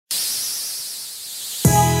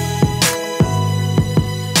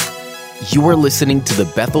You are listening to the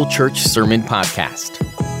Bethel Church Sermon Podcast,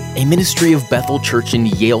 a ministry of Bethel Church in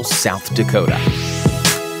Yale, South Dakota.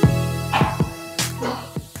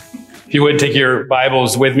 If you would take your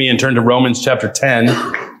Bibles with me and turn to Romans chapter 10.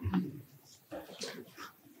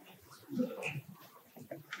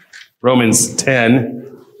 Romans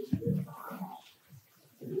 10.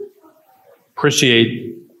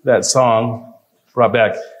 Appreciate that song. Brought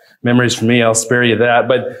back memories for me. I'll spare you that.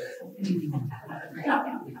 But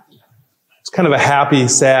it's kind of a happy,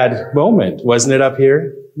 sad moment, wasn't it, up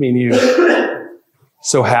here? I mean, you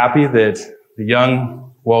so happy that the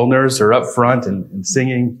young Waldners are up front and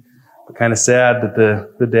singing, but kind of sad that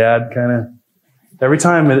the dad kind of, every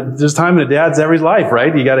time, there's time in a dad's every life,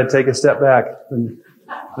 right? You got to take a step back. And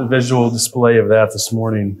the visual display of that this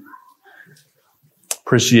morning.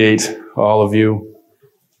 Appreciate all of you.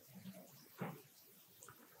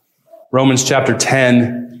 Romans chapter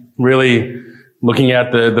 10, really looking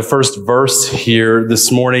at the first verse here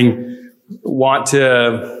this morning, want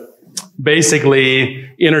to basically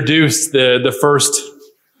introduce this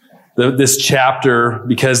chapter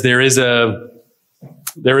because there is a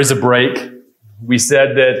break. We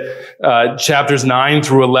said that chapters 9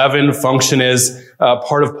 through 11 function as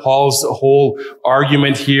part of Paul's whole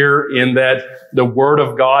argument here, in that the word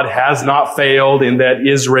of God has not failed, in that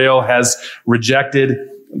Israel has rejected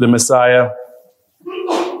the Messiah.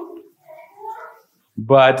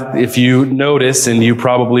 But if you notice, and you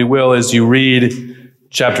probably will as you read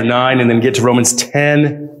chapter 9 and then get to Romans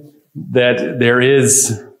 10, that there is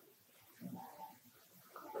a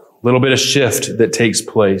little bit of shift that takes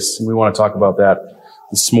place. And we want to talk about that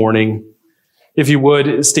this morning. If you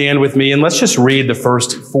would, stand with me and let's just read the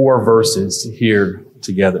first 4 verses here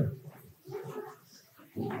together.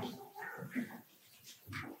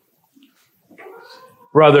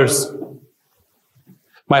 Brothers,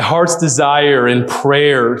 my heart's desire and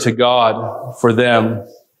prayer to God for them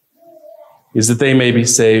is that they may be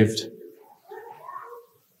saved.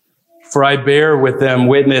 For I bear with them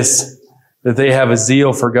witness that they have a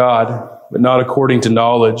zeal for God, but not according to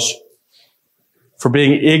knowledge. For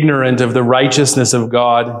being ignorant of the righteousness of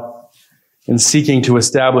God and seeking to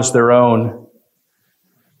establish their own,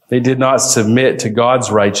 they did not submit to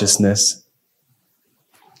God's righteousness.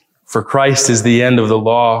 For Christ is the end of the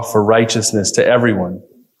law for righteousness to everyone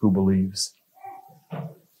who believes.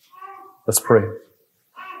 Let's pray.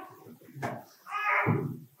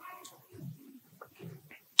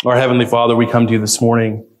 Our Heavenly Father, we come to you this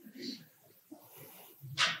morning,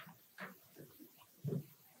 and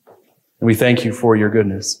we thank you for your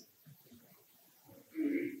goodness.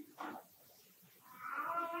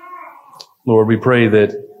 Lord, we pray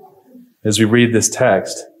that as we read this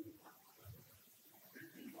text,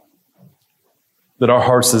 that our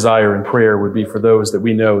heart's desire and prayer would be for those that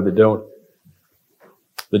we know that don't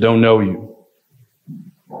know you,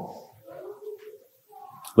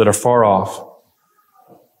 that are far off,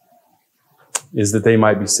 is that they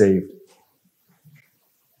might be saved.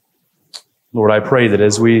 Lord, I pray that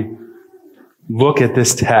as we look at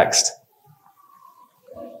this text,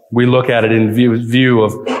 we look at it in view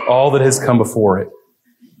of all that has come before it,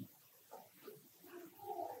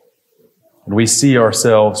 and we see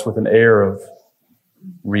ourselves with an air of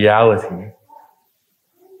reality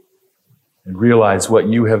and realize what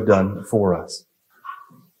you have done for us,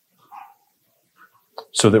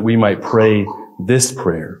 so that we might pray this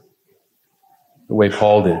prayer the way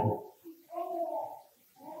Paul did.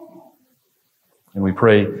 And we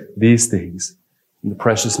pray these things in the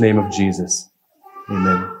precious name of Jesus.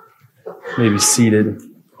 Amen. You may be seated.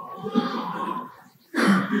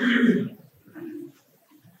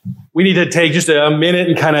 We need to take just a minute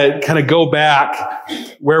and kind of go back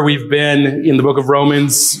where we've been in the book of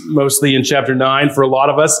Romans, mostly in chapter 9. For a lot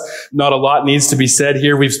of us, not a lot needs to be said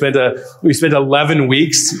here. We've spent 11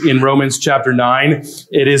 weeks in Romans chapter 9.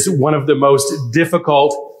 It is one of the most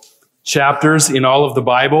difficult chapters in all of the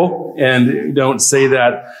Bible, and don't say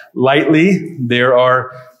that lightly. There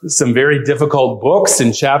are some very difficult books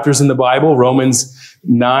and chapters in the Bible. Romans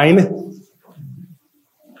 9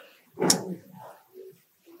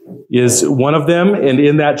 is one of them, and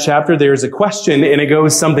in that chapter there's a question, and it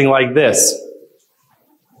goes something like this.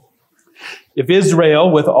 If Israel,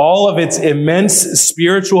 with all of its immense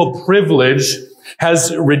spiritual privilege,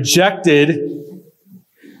 has rejected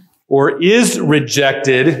or is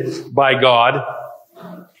rejected by God,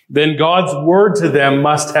 then God's word to them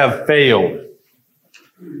must have failed.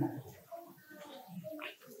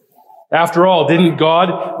 After all, didn't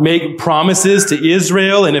God make promises to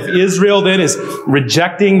Israel? And if Israel then is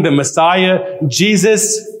rejecting the Messiah,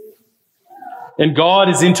 Jesus, and God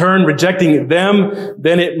is in turn rejecting them,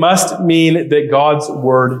 then it must mean that God's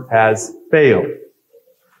word has failed.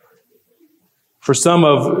 For some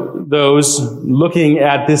of those looking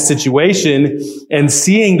at this situation and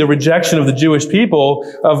seeing the rejection of the Jewish people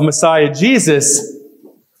of Messiah Jesus,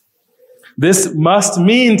 this must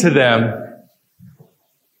mean to them,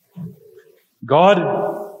 God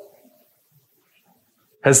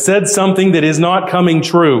has said something that is not coming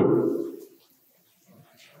true.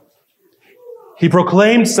 He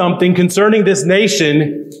proclaimed something concerning this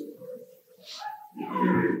nation,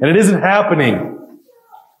 and it isn't happening.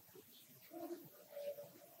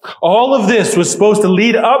 All of this was supposed to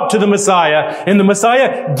lead up to the Messiah, and the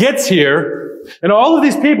Messiah gets here, and all of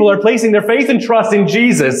these people are placing their faith and trust in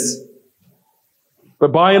Jesus.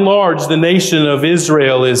 But by and large, the nation of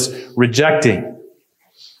Israel is rejecting.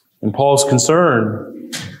 And Paul's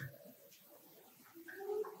concern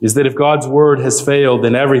is that if God's word has failed,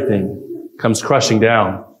 then everything comes crushing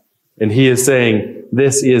down. And he is saying,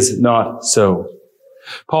 this is not so.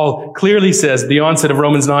 Paul clearly says at the onset of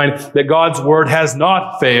Romans 9 that God's word has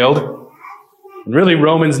not failed. And really,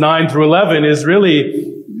 Romans 9 through 11 is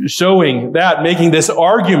really showing that, making this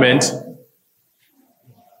argument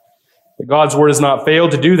that God's word has not failed.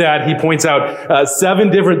 To do that, he points out 7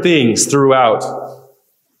 different things throughout.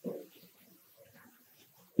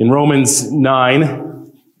 In Romans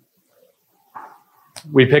 9,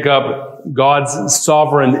 we pick up God's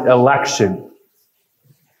sovereign election.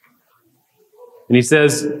 And he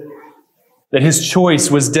says that his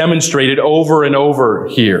choice was demonstrated over and over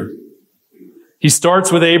here. He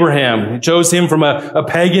starts with Abraham. He chose him from a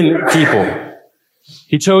pagan people.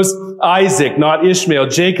 He chose Isaac, not Ishmael,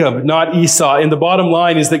 Jacob, not Esau. And the bottom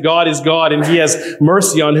line is that God is God, and he has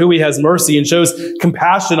mercy on who he has mercy, and shows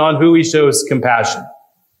compassion on who he shows compassion.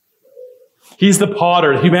 He's the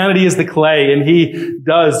potter. Humanity is the clay, and he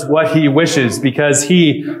does what he wishes because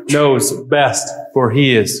he knows best, for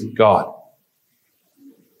he is God.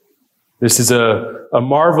 This is a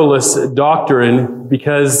marvelous doctrine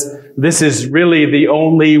because this is really the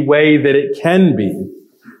only way that it can be.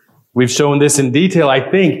 We've shown this in detail. I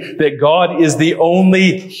think that God is the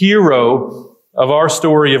only hero of our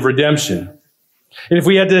story of redemption. And if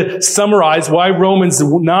we had to summarize why Romans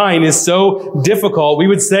 9 is so difficult, we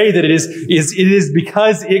would say that it is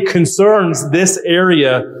because it concerns this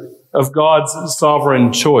area of God's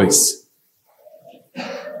sovereign choice.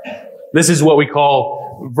 This is what we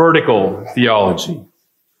call vertical theology.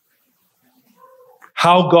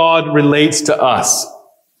 How God relates to us.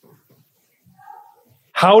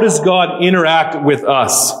 How does God interact with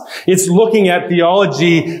us? It's looking at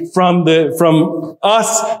theology from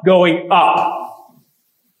us going up.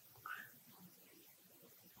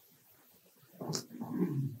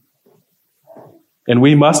 And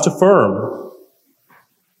we must affirm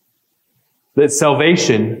that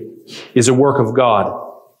salvation is a work of God.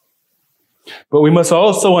 But we must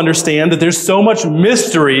also understand that there's so much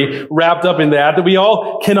mystery wrapped up in that we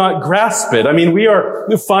all cannot grasp it. I mean, we are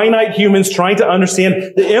finite humans trying to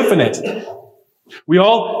understand the infinite. We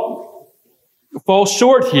all fall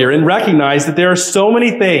short here and recognize that there are so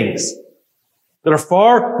many things that are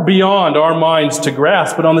far beyond our minds to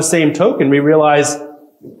grasp. But on the same token, we realize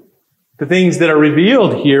the things that are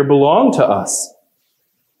revealed here belong to us.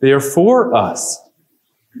 They are for us.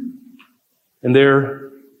 And there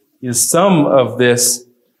is some of this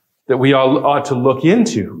that we all ought to look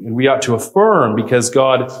into and we ought to affirm because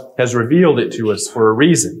God has revealed it to us for a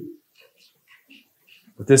reason.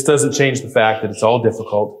 But this doesn't change the fact that it's all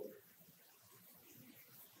difficult.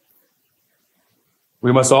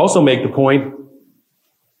 We must also make the point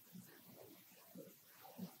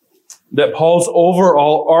that Paul's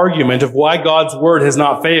overall argument of why God's word has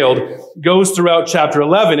not failed goes throughout chapter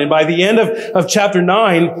 11. And by the end of chapter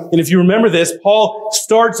 9, and if you remember this, Paul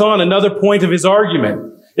starts on another point of his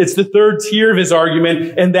argument. It's the third tier of his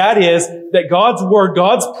argument, and that is that God's word,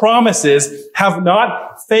 God's promises have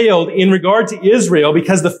not failed in regard to Israel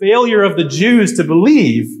because the failure of the Jews to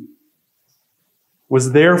believe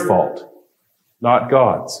was their fault, not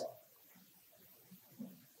God's.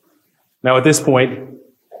 Now at this point,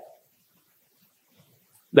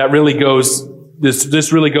 that really goes,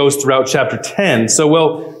 this really goes throughout chapter 10.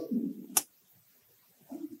 So,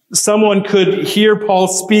 someone could hear Paul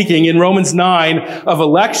speaking in Romans 9 of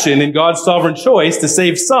election and God's sovereign choice to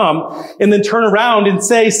save some, and then turn around and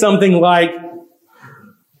say something like,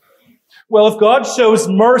 well, if God shows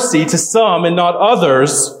mercy to some and not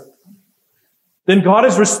others, then God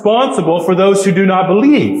is responsible for those who do not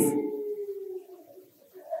believe.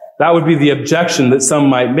 That would be the objection that some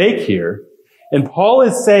might make here. And Paul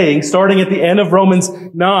is saying, starting at the end of Romans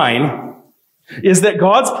 9, is that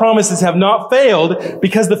God's promises have not failed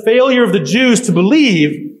because the failure of the Jews to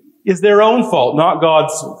believe is their own fault, not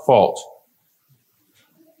God's fault.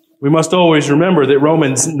 We must always remember that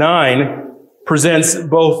Romans 9 presents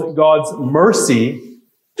both God's mercy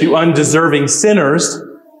to undeserving sinners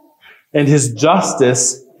and his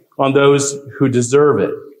justice on those who deserve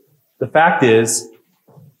it. The fact is,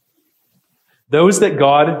 those that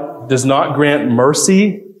God does not grant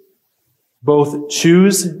mercy both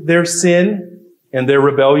choose their sin and their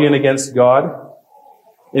rebellion against God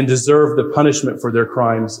and deserve the punishment for their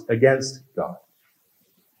crimes against God.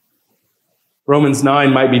 Romans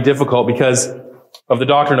 9 might be difficult because of the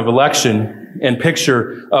doctrine of election and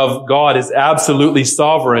picture of God as absolutely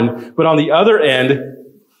sovereign. But on the other end,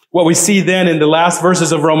 what we see then in the last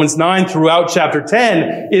verses of Romans 9 throughout chapter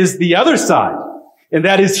 10 is the other side, and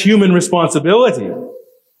that is human responsibility.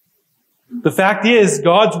 The fact is,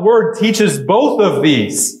 God's word teaches both of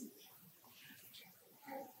these.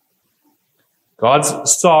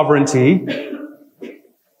 God's sovereignty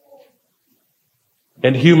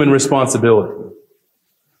and human responsibility.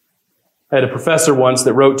 I had a professor once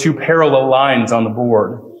that wrote 2 parallel lines on the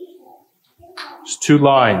board. Just 2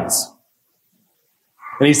 lines.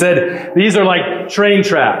 And he said, these are like train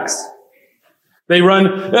tracks. They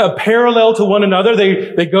run parallel to one another.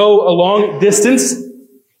 They go a long distance,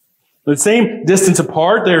 the same distance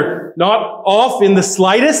apart. They're not off in the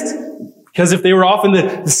slightest, because if they were off in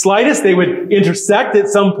the slightest, they would intersect at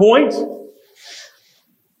some point.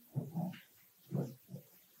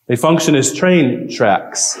 They function as train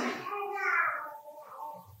tracks.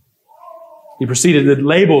 He proceeded to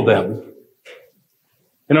label them.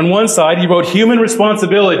 And on one side, he wrote human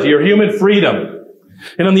responsibility or human freedom.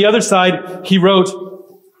 And on the other side, he wrote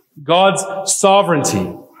God's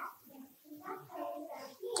sovereignty.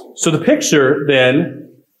 So the picture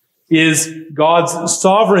then is God's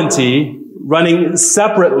sovereignty running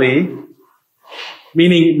separately,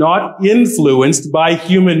 meaning not influenced by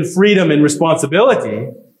human freedom and responsibility.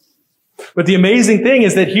 But the amazing thing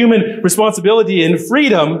is that human responsibility and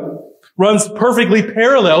freedom runs perfectly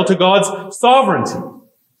parallel to God's sovereignty.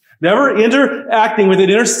 Never interacting with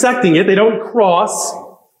it, intersecting it. They don't cross.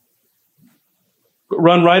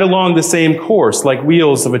 Run right along the same course, like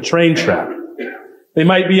wheels of a train track. They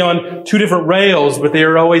might be on 2 different rails, but they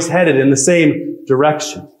are always headed in the same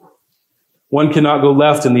direction. One cannot go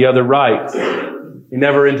left and the other right. They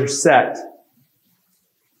never intersect.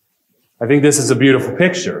 I think this is a beautiful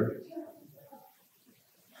picture.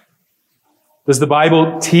 Does the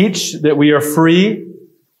Bible teach that we are free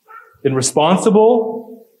and responsible?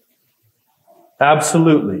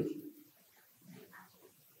 Absolutely.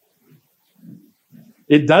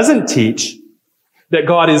 It doesn't teach that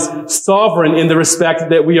God is sovereign in the respect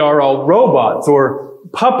that we are all robots or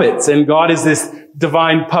puppets, and God is this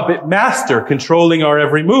divine puppet master controlling our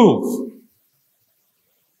every move.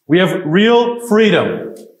 We have real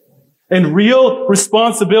freedom and real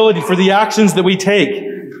responsibility for the actions that we take.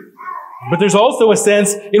 But there's also a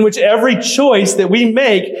sense in which every choice that we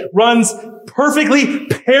make runs perfectly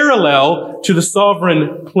parallel to the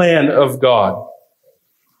sovereign plan of God.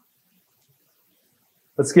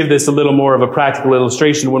 Let's give this a little more of a practical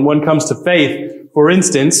illustration. When one comes to faith, for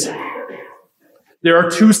instance, there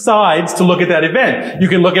are 2 sides to look at that event. You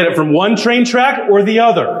can look at it from one train track or the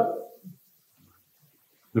other.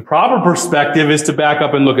 The proper perspective is to back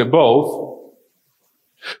up and look at both.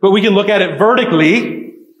 But we can look at it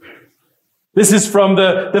vertically. This is from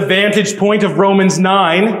the vantage point of Romans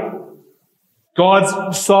 9,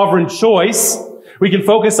 God's sovereign choice. We can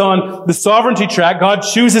focus on the sovereignty track. God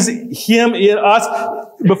chooses him in us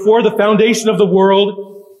before the foundation of the world.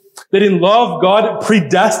 That in love, God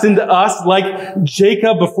predestined us like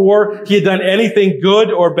Jacob before he had done anything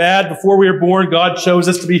good or bad. Before we were born, God chose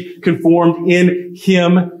us to be conformed in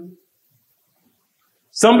him.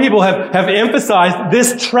 Some people have emphasized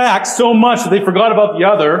this track so much that they forgot about the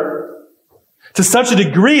other, to such a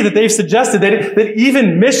degree that they've suggested that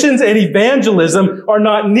even missions and evangelism are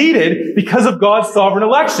not needed because of God's sovereign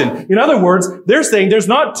election. In other words, they're saying there's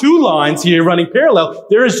not 2 lines here running parallel.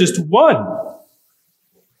 There is just one.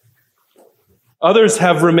 Others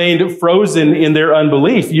have remained frozen in their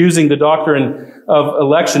unbelief, using the doctrine of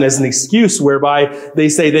election as an excuse whereby they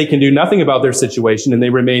say they can do nothing about their situation and they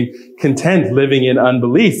remain content living in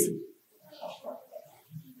unbelief.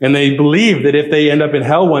 And they believe that if they end up in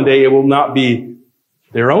hell one day, it will not be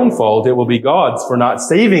their own fault. It will be God's for not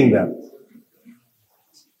saving them.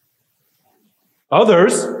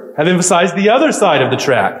 Others have emphasized the other side of the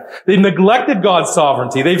track. They've neglected God's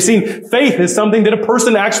sovereignty. They've seen faith as something that a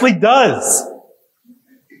person actually does.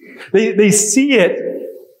 They see it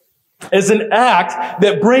as an act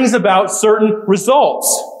that brings about certain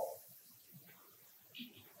results.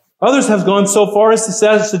 Others have gone so far as to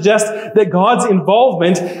suggest that God's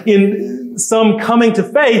involvement in some coming to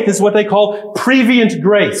faith is what they call prevenient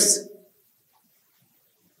grace.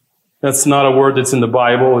 That's not a word that's in the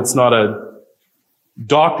Bible. It's not a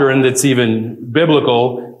doctrine that's even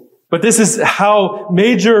biblical. But this is how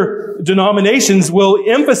major denominations will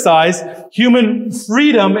emphasize human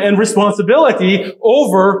freedom and responsibility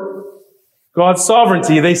over God's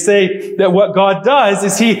sovereignty. They say that what God does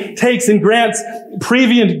is He takes and grants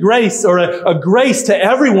prevenient grace, or a grace to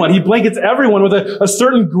everyone. He blankets everyone with a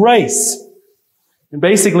certain grace. And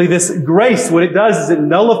basically this grace, what it does is it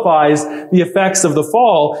nullifies the effects of the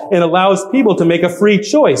fall and allows people to make a free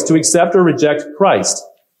choice to accept or reject Christ.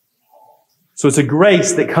 So it's a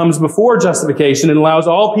grace that comes before justification and allows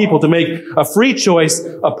all people to make a free choice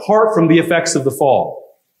apart from the effects of the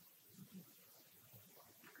fall.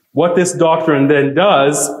 What this doctrine then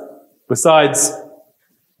does, besides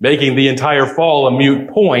making the entire fall a moot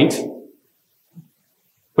point,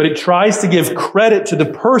 but it tries to give credit to the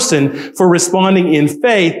person for responding in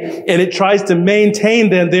faith, and it tries to maintain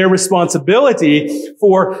then their responsibility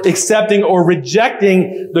for accepting or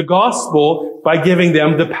rejecting the gospel by giving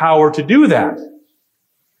them the power to do that.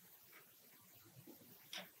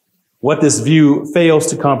 What this view fails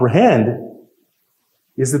to comprehend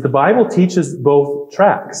is that the Bible teaches both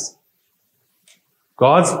tracks.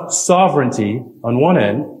 God's sovereignty on one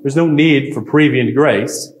end, there's no need for prevenient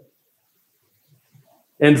grace,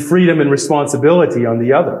 and freedom and responsibility on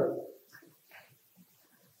the other.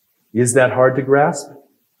 Is that hard to grasp?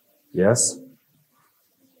 Yes.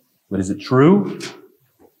 But is it true?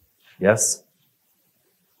 Yes.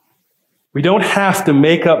 We don't have to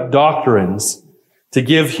make up doctrines to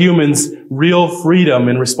give humans real freedom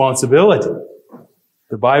and responsibility.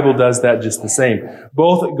 The Bible does that just the same.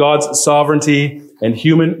 Both God's sovereignty and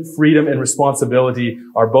human freedom and responsibility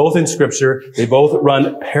are both in Scripture. They both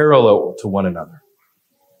run parallel to one another.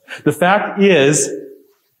 The fact is,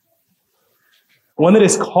 one that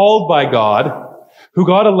is called by God, who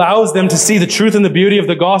God allows them to see the truth and the beauty of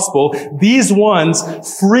the gospel, these ones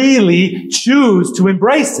freely choose to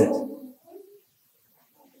embrace it.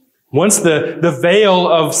 Once the veil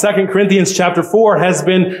of 2 Corinthians chapter 4 has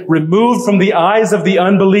been removed from the eyes of the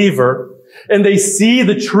unbeliever, and they see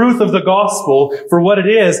the truth of the gospel for what it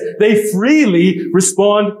is, they freely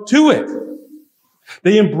respond to it.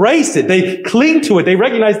 They embrace it. They cling to it. They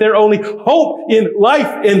recognize their only hope in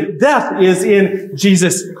life and death is in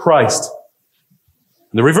Jesus Christ.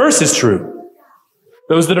 And the reverse is true.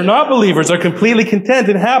 Those that are not believers are completely content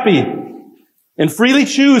and happy and freely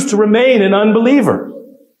choose to remain an unbeliever.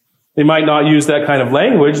 They might not use that kind of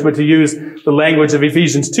language, but to use the language of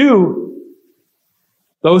Ephesians 2,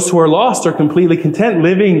 those who are lost are completely content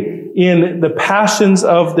living in the passions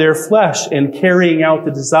of their flesh and carrying out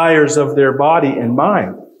the desires of their body and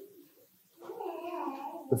mind.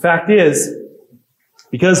 The fact is,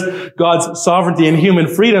 because God's sovereignty and human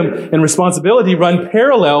freedom and responsibility run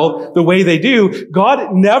parallel the way they do,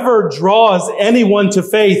 God never draws anyone to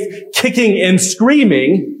faith kicking and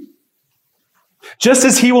screaming, just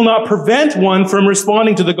as He will not prevent one from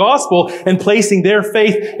responding to the gospel and placing their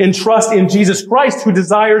faith and trust in Jesus Christ, who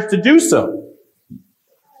desires to do so.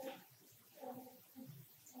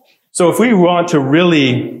 So if we want to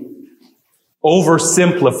really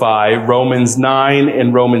oversimplify Romans 9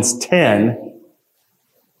 and Romans 10,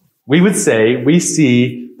 we would say we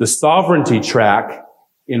see the sovereignty track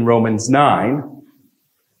in Romans 9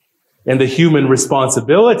 and the human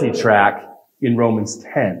responsibility track in Romans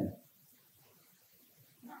 10.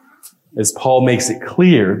 As Paul makes it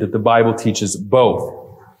clear that the Bible teaches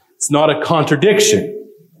both. It's not a contradiction.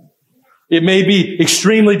 It may be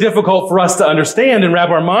extremely difficult for us to understand and wrap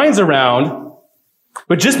our minds around,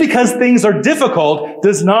 but just because things are difficult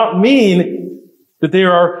does not mean that they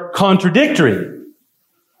are contradictory.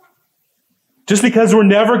 Just because we're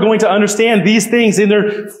never going to understand these things in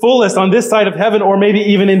their fullest on this side of heaven or maybe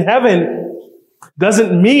even in heaven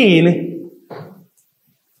doesn't mean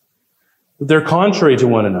that they're contrary to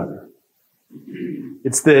one another.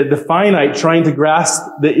 It's the finite trying to grasp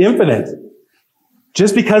the infinite.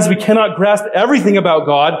 Just because we cannot grasp everything about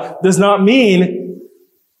God does not mean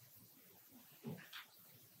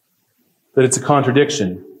that it's a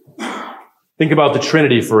contradiction. Think about the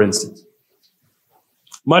Trinity, for instance.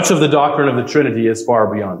 Much of the doctrine of the Trinity is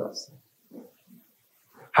far beyond us.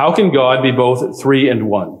 How can God be both three and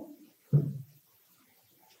one?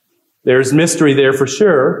 There's mystery there for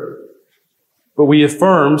sure, but we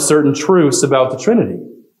affirm certain truths about the Trinity.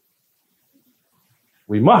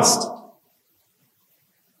 We must.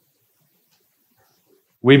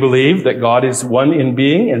 We believe that God is one in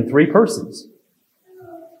being and three persons.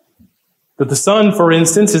 That the Son, for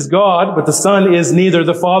instance, is God, but the Son is neither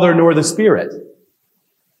the Father nor the Spirit.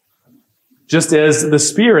 Just as the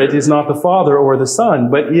Spirit is not the Father or the Son,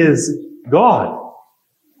 but is God.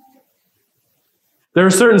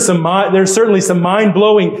 There's certainly some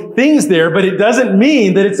mind-blowing things there, but it doesn't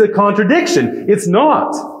mean that it's a contradiction. It's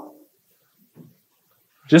not.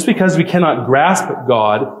 Just because we cannot grasp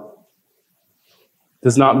God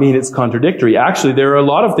does not mean it's contradictory. Actually, there are a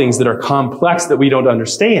lot of things that are complex that we don't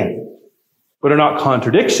understand, but are not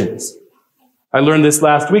contradictions. I learned this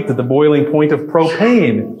last week that the boiling point of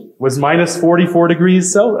propane was minus 44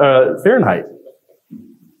 degrees Fahrenheit.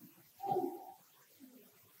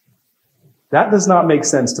 That does not make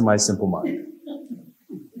sense to my simple mind.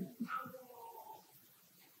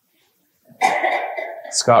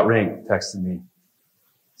 Scott Ring texted me,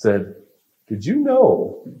 said, "Did you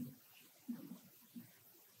know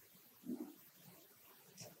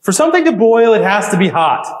for something to boil, it has to be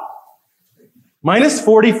hot? Minus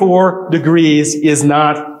 44 degrees is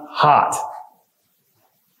not hot."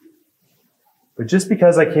 But just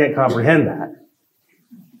because I can't comprehend that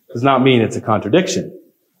does not mean it's a contradiction.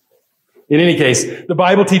 In any case, the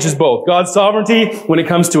Bible teaches both. God's sovereignty when it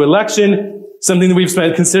comes to election, something that we've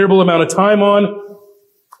spent a considerable amount of time on.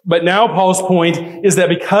 But now Paul's point is that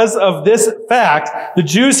because of this fact, the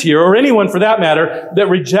Jews here, or anyone for that matter, that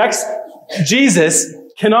rejects Jesus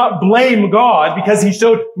cannot blame God because he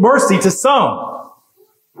showed mercy to some.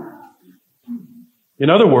 In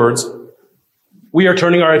other words, we are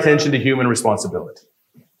turning our attention to human responsibility.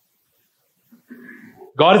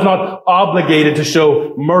 God is not obligated to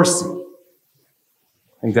show mercy.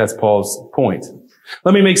 I think that's Paul's point.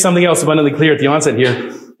 Let me make something else abundantly clear at the onset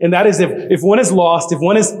here. And that is if one is lost, if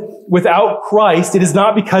one is without Christ, it is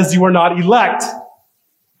not because you are not elect.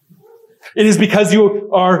 It is because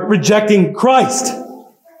you are rejecting Christ.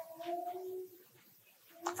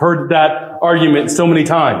 I've heard that argument so many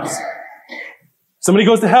times. Somebody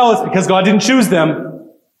goes to hell, it's because God didn't choose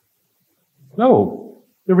them. No,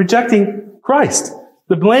 they're rejecting Christ.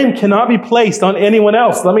 The blame cannot be placed on anyone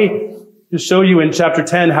else. Let me just show you in chapter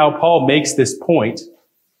 10 how Paul makes this point.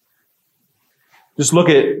 Just look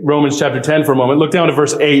at Romans chapter 10 for a moment. Look down to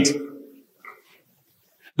verse 8.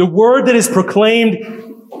 The word that is proclaimed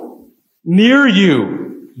near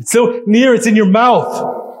you. It's so near, it's in your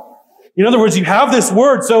mouth. In other words, you have this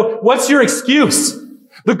word, so what's your excuse?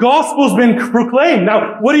 The gospel's been proclaimed.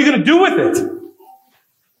 Now, what are you going to do with it?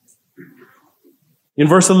 In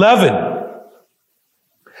verse 11,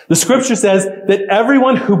 the scripture says that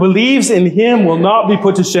everyone who believes in him will not be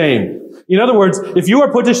put to shame. In other words, if you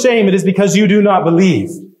are put to shame, it is because you do not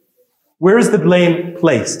believe. Where is the blame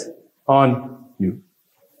placed? On you.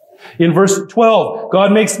 In verse 12,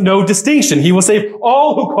 God makes no distinction. He will save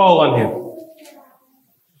all who call on him.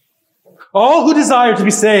 All who desire to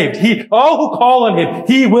be saved, all who call on him,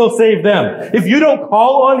 he will save them. If you don't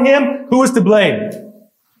call on him, who is to blame?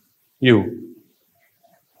 You.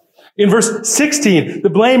 In verse 16, the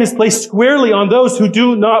blame is placed squarely on those who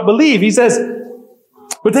do not believe. He says,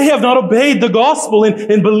 but they have not obeyed the gospel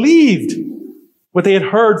and believed what they had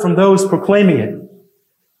heard from those proclaiming it.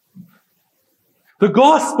 The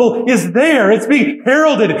gospel is there. It's being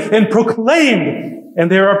heralded and proclaimed. And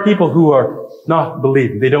there are people who are not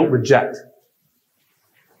believing. They don't reject.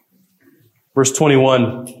 Verse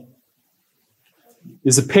 21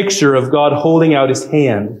 is a picture of God holding out his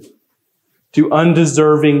hand to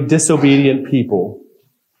undeserving, disobedient people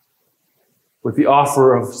with the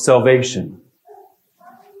offer of salvation.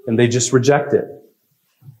 And they just reject it.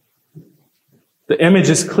 The image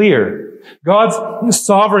is clear. God's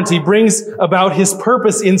sovereignty brings about his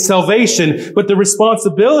purpose in salvation, but the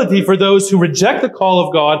responsibility for those who reject the call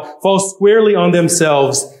of God falls squarely on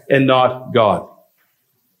themselves and not God.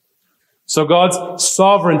 So God's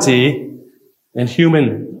sovereignty and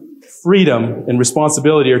human freedom and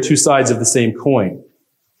responsibility are two sides of the same coin.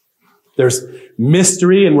 There's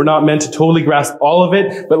mystery, and we're not meant to totally grasp all of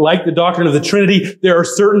it, but like the doctrine of the Trinity, there are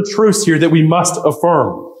certain truths here that we must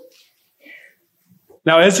affirm.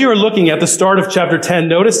 Now, as you are looking at the start of chapter 10,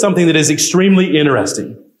 notice something that is extremely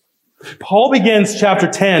interesting. Paul begins chapter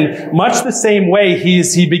 10 much the same way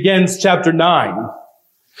he begins chapter 9.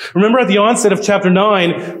 Remember at the onset of chapter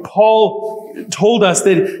 9, Paul told us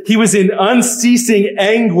that he was in unceasing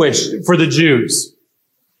anguish for the Jews,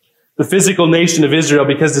 the physical nation of Israel,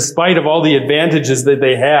 because despite of all the advantages that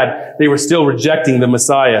they had, they were still rejecting the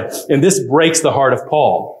Messiah. And this breaks the heart of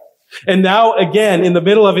Paul. And now again, in the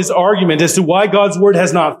middle of his argument as to why God's word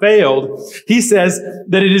has not failed, he says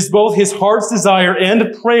that it is both his heart's desire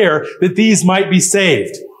and prayer that these might be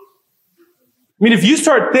saved. mean, if you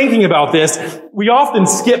start thinking about this, we often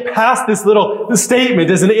skip past this little statement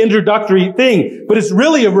as an introductory thing, but it's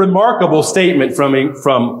really a remarkable statement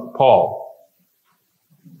from Paul.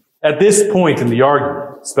 At this point in the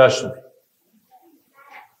argument, especially.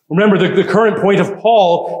 Remember, the current point of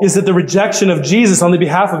Paul is that the rejection of Jesus on the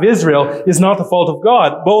behalf of Israel is not the fault of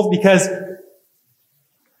God,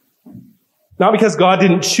 not because God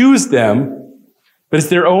didn't choose them, but it's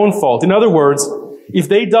their own fault. In other words, if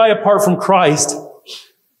they die apart from Christ,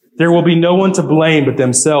 there will be no one to blame but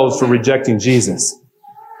themselves for rejecting Jesus.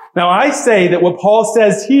 Now, I say that what Paul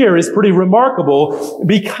says here is pretty remarkable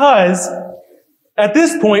because at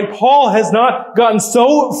this point, Paul has not gotten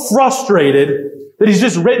so frustrated that he's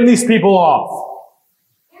just written these people off.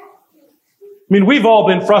 I mean, we've all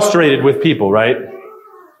been frustrated with people, right?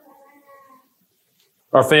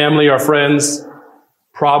 Our family, our friends,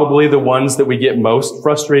 probably the ones that we get most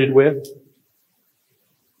frustrated with.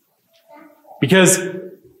 Because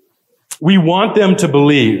we want them to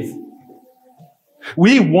believe.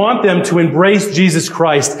 We want them to embrace Jesus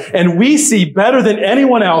Christ, and we see better than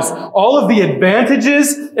anyone else all of the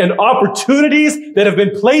advantages and opportunities that have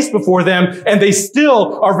been placed before them, and they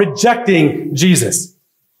still are rejecting Jesus.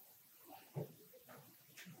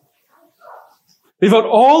 They've had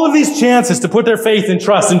all of these chances to put their faith and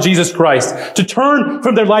trust in Jesus Christ, to turn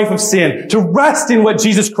from their life of sin, to rest in what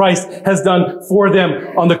Jesus Christ has done for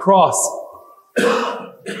them on the cross.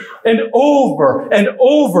 And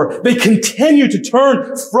over, they continue to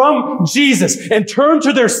turn from Jesus and turn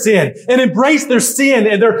to their sin and embrace their sin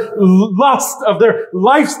and their lust of their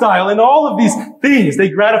lifestyle and all of these things. They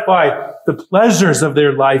gratify the pleasures of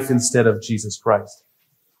their life instead of Jesus Christ.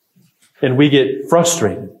 And we get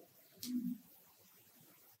frustrated.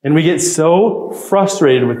 And we get so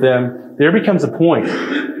frustrated with them, there becomes a point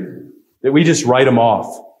that we just write them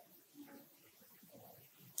off.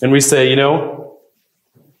 And we say,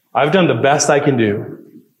 I've done the best I can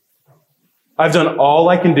do. I've done all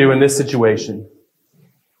I can do in this situation.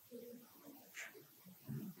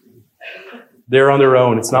 They're on their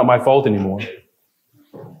own. It's not my fault anymore.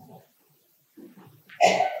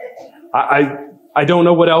 I don't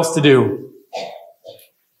know what else to do.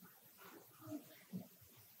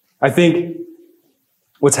 I think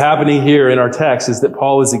what's happening here in our text is that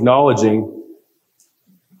Paul is acknowledging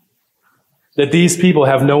that these people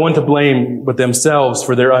have no one to blame but themselves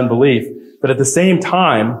for their unbelief. But at the same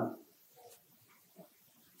time,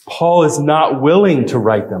 Paul is not willing to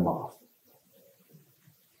write them off.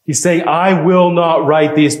 He's saying, I will not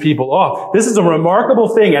write these people off. This is a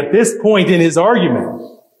remarkable thing at this point in his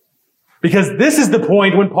argument. Because this is the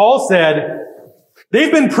point when Paul said,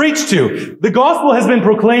 they've been preached to. The gospel has been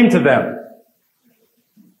proclaimed to them.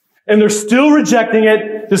 And they're still rejecting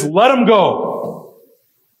it. Just let them go.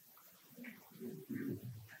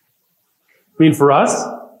 I mean, for us,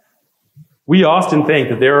 we often think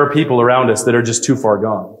that there are people around us that are just too far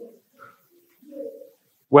gone.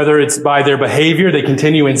 Whether it's by their behavior, they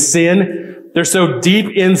continue in sin. They're so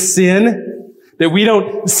deep in sin that we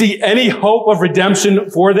don't see any hope of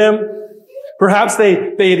redemption for them. Perhaps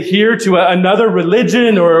they adhere to another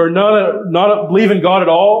religion or not believe in God at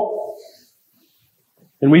all.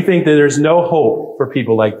 And we think that there's no hope for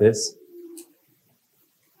people like this.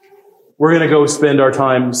 We're going to go spend our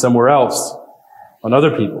time somewhere else on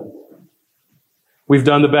other people. We've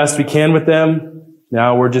done the best we can with them.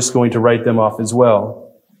 Now we're just going to write them off as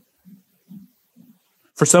well.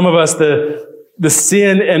 For some of us, the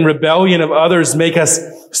sin and rebellion of others make us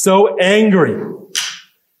so angry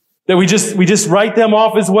that we just write them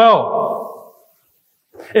off as well.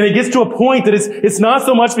 And it gets to a point that it's not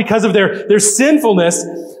so much because of their sinfulness,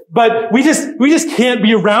 but we just can't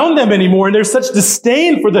be around them anymore. And there's such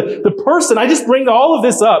disdain for the person. I just bring all of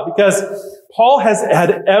this up because Paul has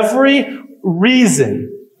had every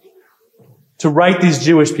reason to write these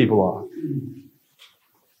Jewish people off.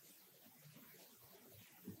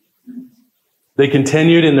 They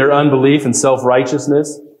continued in their unbelief and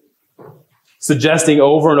self-righteousness, suggesting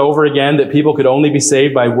over and over again that people could only be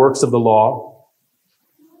saved by works of the law.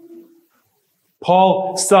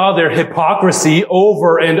 Paul saw their hypocrisy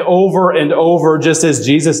over and over and over, just as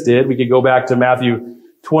Jesus did. We could go back to Matthew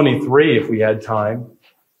 23 if we had time.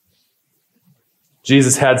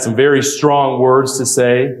 Jesus had some very strong words to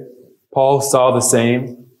say. Paul saw the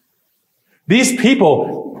same. These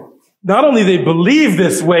people, not only they believed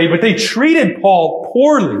this way, but they treated Paul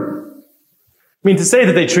poorly. I mean, to say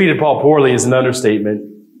that they treated Paul poorly is an understatement.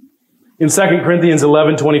 In 2 Corinthians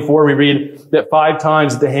 11:24, we read that 5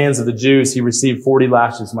 times at the hands of the Jews, he received 40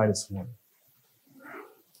 lashes minus 1.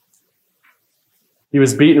 He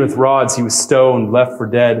was beaten with rods. He was stoned, left for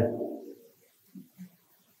dead.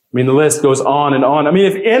 mean, the list goes on and on. I mean,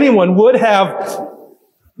 if anyone would have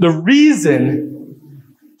the reason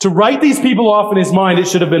to write these people off in his mind, it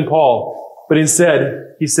should have been Paul. But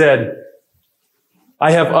instead, he said,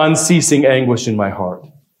 I have unceasing anguish in my heart.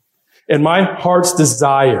 And my heart's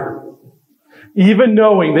desire, even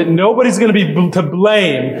knowing that nobody's going to be to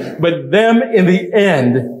blame but them in the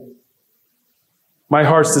end, my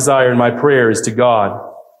heart's desire and my prayer is to God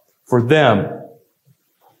for them,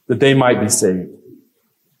 that they might be saved.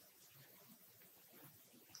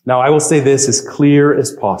 Now, I will say this as clear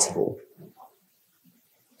as possible.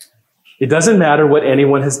 It doesn't matter what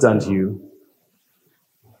anyone has done to you,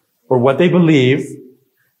 or what they believe,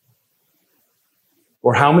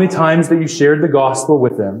 or how many times that you shared the gospel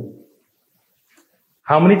with them,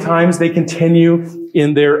 how many times they continue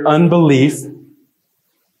in their unbelief,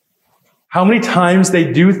 how many times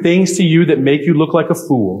they do things to you that make you look like a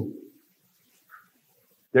fool.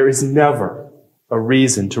 There is never a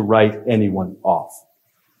reason to write anyone off.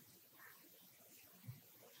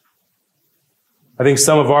 I think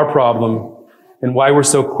some of our problem and why we're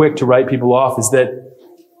so quick to write people off is that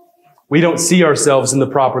we don't see ourselves in the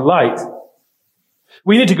proper light.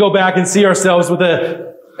 We need to go back and see ourselves with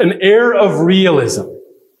an air of realism.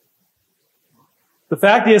 The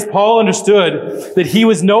fact is, Paul understood that he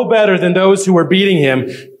was no better than those who were beating him,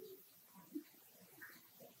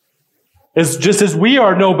 just as we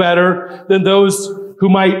are no better than those who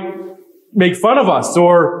might make fun of us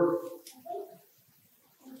or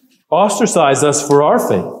ostracize us for our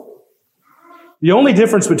faith. The only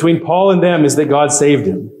difference between Paul and them is that God saved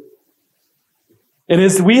him. And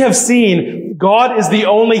as we have seen, God is the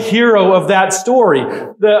only hero of that story.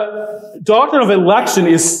 The doctrine of election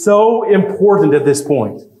is so important at this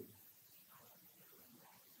point.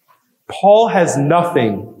 Paul has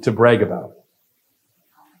nothing to brag about.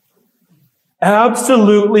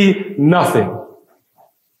 Absolutely nothing.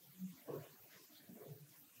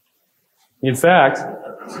 In fact,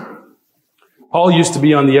 Paul used to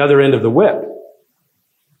be on the other end of the whip.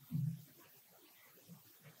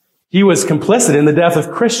 He was complicit in the death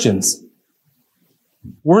of Christians.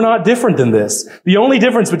 We're not different than this. The only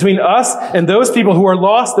difference between us and those people who are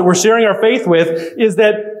lost that we're sharing our faith with is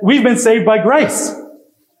that we've been saved by grace.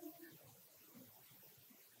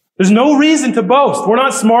 There's no reason to boast. We're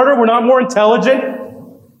not smarter. We're not more intelligent.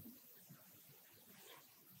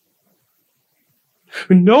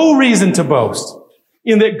 No reason to boast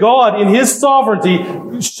in that God, in His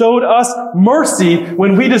sovereignty, showed us mercy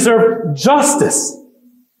when we deserved justice.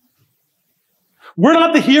 We're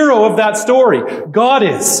not the hero of that story. God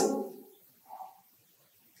is.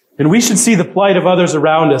 And we should see the plight of others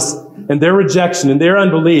around us and their rejection and their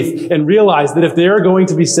unbelief and realize that if they are going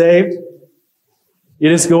to be saved,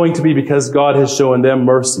 it is going to be because God has shown them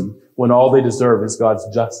mercy when all they deserve is God's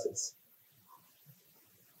justice.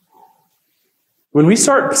 When we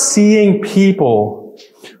start seeing people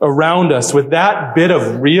around us with that bit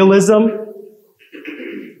of realism,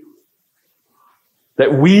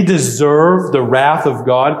 that we deserve the wrath of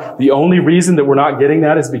God, the only reason that we're not getting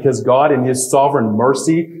that is because God in His sovereign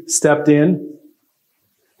mercy stepped in.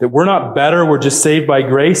 That we're not better, we're just saved by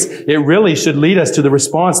grace. It really should lead us to the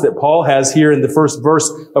response that Paul has here in the first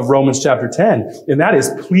verse of Romans chapter 10. And that is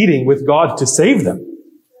pleading with God to save them.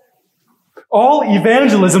 All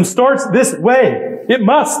evangelism starts this way. It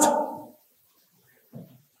must.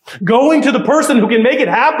 Going to the person who can make it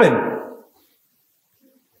happen.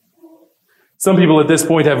 Some people at this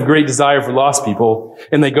point have a great desire for lost people,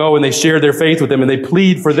 and they go and they share their faith with them, and they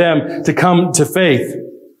plead for them to come to faith.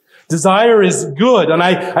 Desire is good, and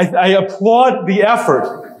I applaud the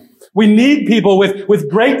effort. We need people with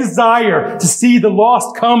great desire to see the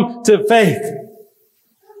lost come to faith.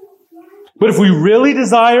 But if we really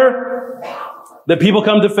desire that people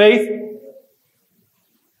come to faith,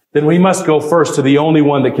 then we must go first to the only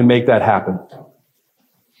one that can make that happen.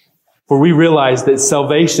 For we realize that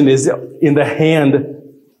salvation is in the hand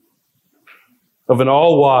of an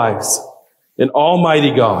all-wise and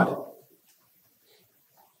almighty God,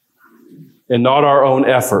 and not our own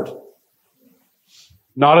effort.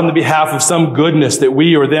 Not on the behalf of some goodness that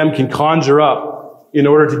we or them can conjure up in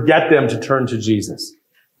order to get them to turn to Jesus.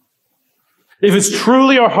 If it's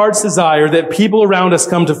truly our heart's desire that people around us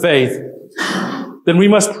come to faith, then we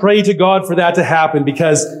must pray to God for that to happen,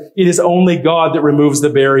 because it is only God that removes the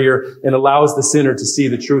barrier and allows the sinner to see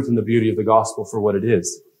the truth and the beauty of the gospel for what it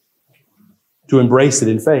is, to embrace it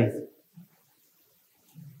in faith.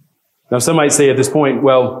 Now, some might say at this point,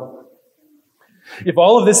 well, if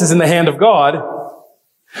all of this is in the hand of God,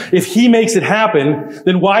 if He makes it happen,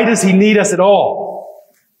 then why does He need us at all?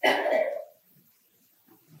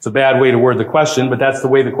 It's a bad way to word the question, but that's the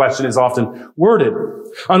way the question is often worded.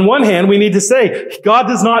 On one hand, we need to say, God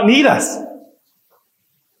does not need us.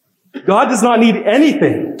 God does not need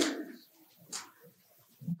anything.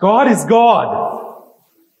 God is God.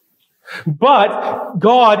 But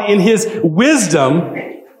God, in His wisdom,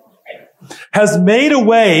 has made a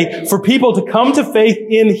way for people to come to faith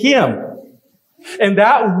in Him. And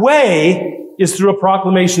that way is through a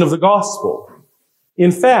proclamation of the gospel.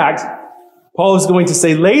 In fact, Paul is going to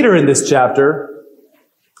say later in this chapter,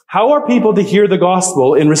 how are people to hear the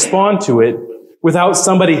gospel and respond to it without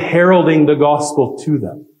somebody heralding the gospel to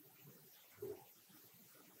them?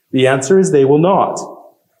 The answer is they will not.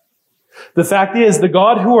 The fact is, the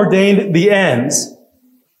God who ordained the ends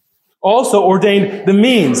also ordained the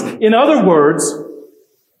means. In other words,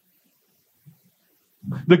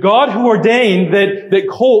 the God who ordained that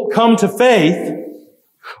Colt come to faith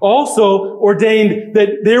also ordained that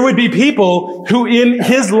there would be people who in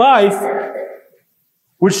his life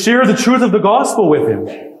would share the truth of the gospel with him,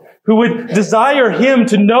 who would desire him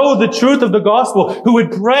to know the truth of the gospel, who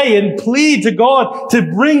would pray and plead to God to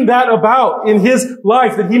bring that about in his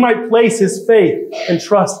life, that he might place his faith and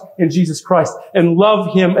trust in Jesus Christ and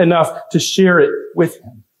love him enough to share it with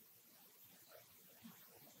him.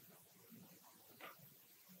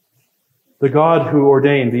 The God who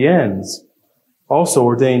ordained the ends also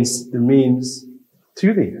ordains the means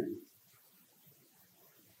to the end.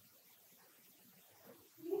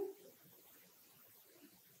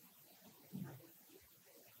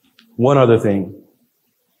 One other thing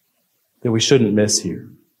that we shouldn't miss here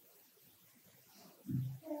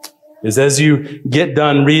is as you get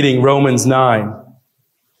done reading Romans 9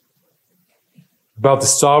 about the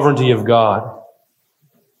sovereignty of God,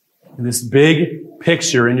 and this big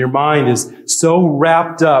picture in your mind is so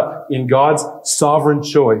wrapped up in God's sovereign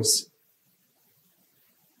choice.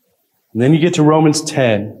 And then you get to Romans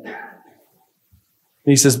 10. And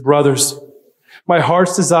he says, brothers, my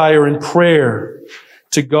heart's desire and prayer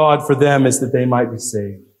to God for them is that they might be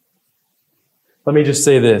saved. Let me just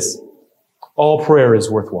say this. All prayer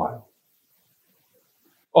is worthwhile.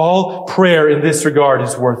 All prayer in this regard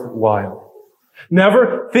is worthwhile.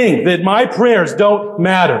 Never think that my prayers don't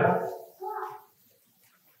matter.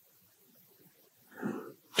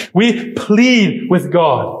 We plead with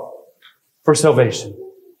God for salvation.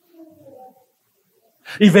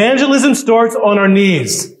 Evangelism starts on our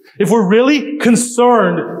knees. If we're really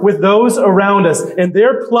concerned with those around us and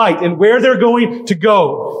their plight and where they're going to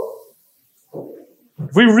go,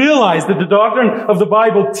 if we realize that the doctrine of the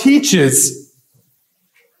Bible teaches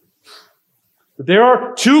that there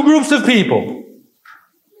are two groups of people,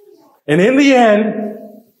 and in the end,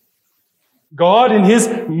 God in His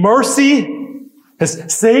mercy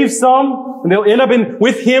has saved some, and they'll end up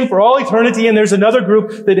with Him for all eternity, and there's another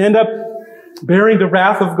group that end up bearing the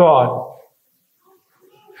wrath of God.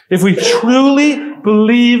 If we truly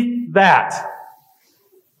believe that,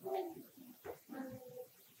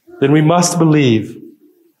 then we must believe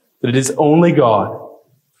that it is only God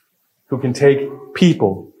who can take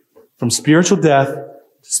people from spiritual death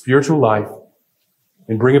to spiritual life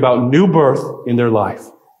and bring about new birth in their life.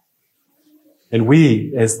 And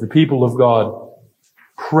we, as the people of God,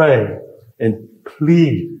 pray and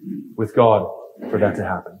plead with God for that to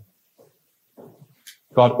happen.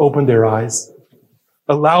 God, open their eyes.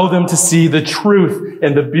 Allow them to see the truth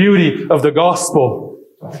and the beauty of the gospel.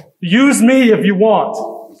 Use me if you want.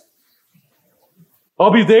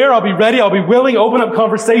 I'll be there. I'll be ready. I'll be willing. Open up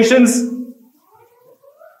conversations.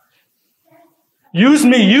 Use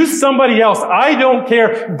me. Use somebody else. I don't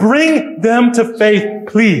care. Bring them to faith,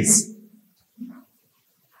 please.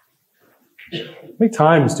 How many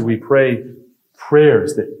times do we pray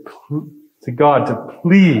prayers to God to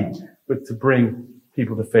plead, but to bring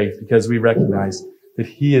people to faith because we recognize that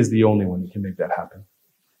He is the only one that can make that happen?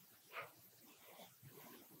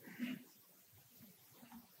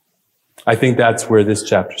 I think that's where this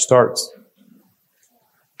chapter starts.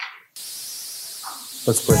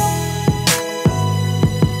 Let's pray.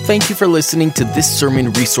 Thank you for listening to this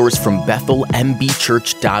sermon resource from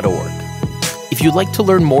BethelMBChurch.org. If you'd like to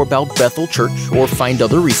learn more about Bethel Church or find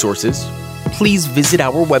other resources, please visit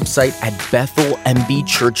our website at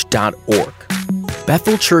BethelMBChurch.org.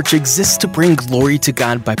 Bethel Church exists to bring glory to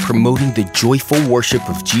God by promoting the joyful worship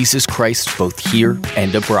of Jesus Christ both here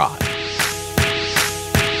and abroad.